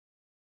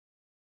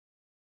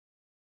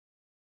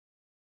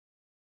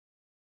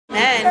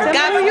And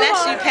God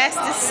bless you,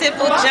 Pastor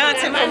Sybil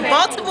Johnson from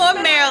Baltimore,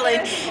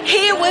 Maryland,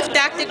 here with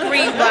Dr.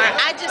 GreeneBarr.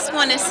 I just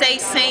want to say,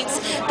 saints,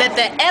 that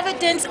the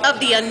evidence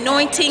of the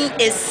anointing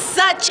is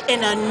such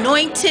an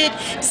anointed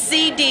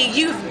CD.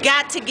 You've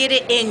got to get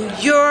it in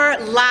your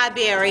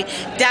library.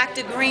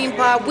 Dr.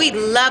 GreeneBarr, we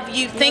love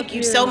you. Thank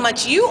you so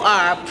much. You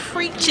are a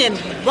preaching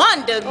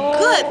wonder.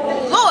 Good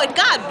Lord,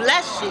 God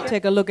bless you.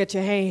 Take a look at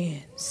your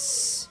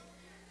hands.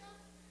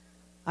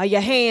 Are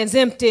your hands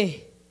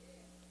empty?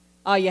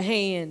 Are your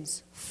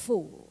hands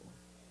full?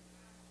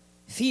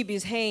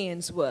 Phoebe's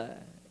hands were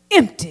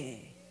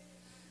empty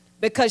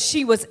because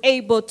she was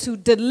able to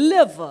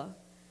deliver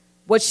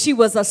what she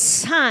was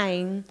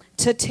assigned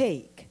to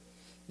take.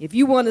 If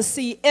you want to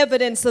see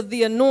evidence of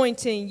the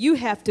anointing, you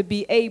have to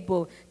be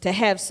able to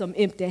have some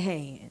empty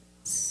hands.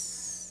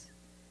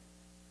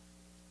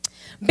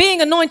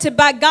 Being anointed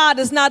by God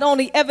is not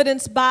only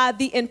evidenced by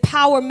the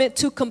empowerment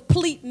to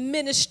complete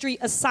ministry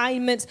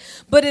assignments,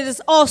 but it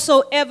is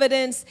also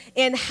evidenced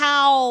in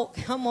how,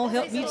 come on,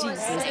 help me,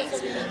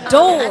 Jesus,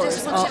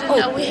 doors are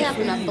open. We're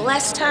having a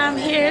blessed time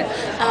here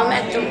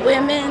at the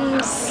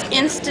Women's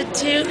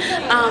Institute.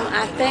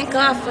 I thank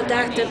God for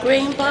Dr.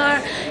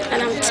 GreeneBarr,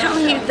 and I'm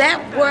telling you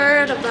that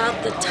word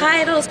about the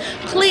titles,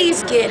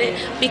 please get it,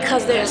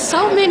 because there are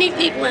so many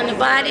people in the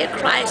body of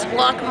Christ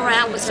walking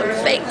around with some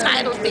fake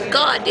titles that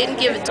God didn't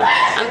give it to.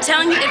 I'm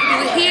telling you, if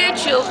you hear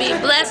it, you'll be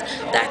blessed.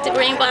 Dr.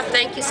 GreeneBarr,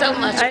 thank you so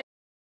much.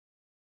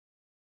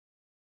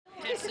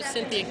 Pastor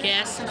Cynthia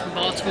Gaston from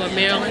Baltimore,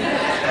 Maryland.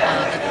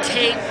 The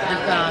tape,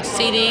 the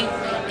CD,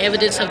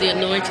 Evidence of the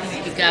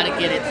Anointing, you got to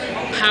get it.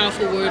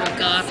 Powerful word of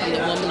God from the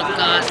woman of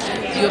God.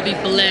 You'll be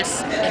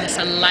blessed, and it's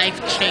a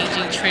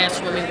life-changing,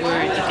 transforming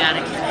word. You got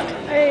to get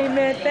it.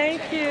 Amen.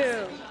 Thank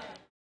you.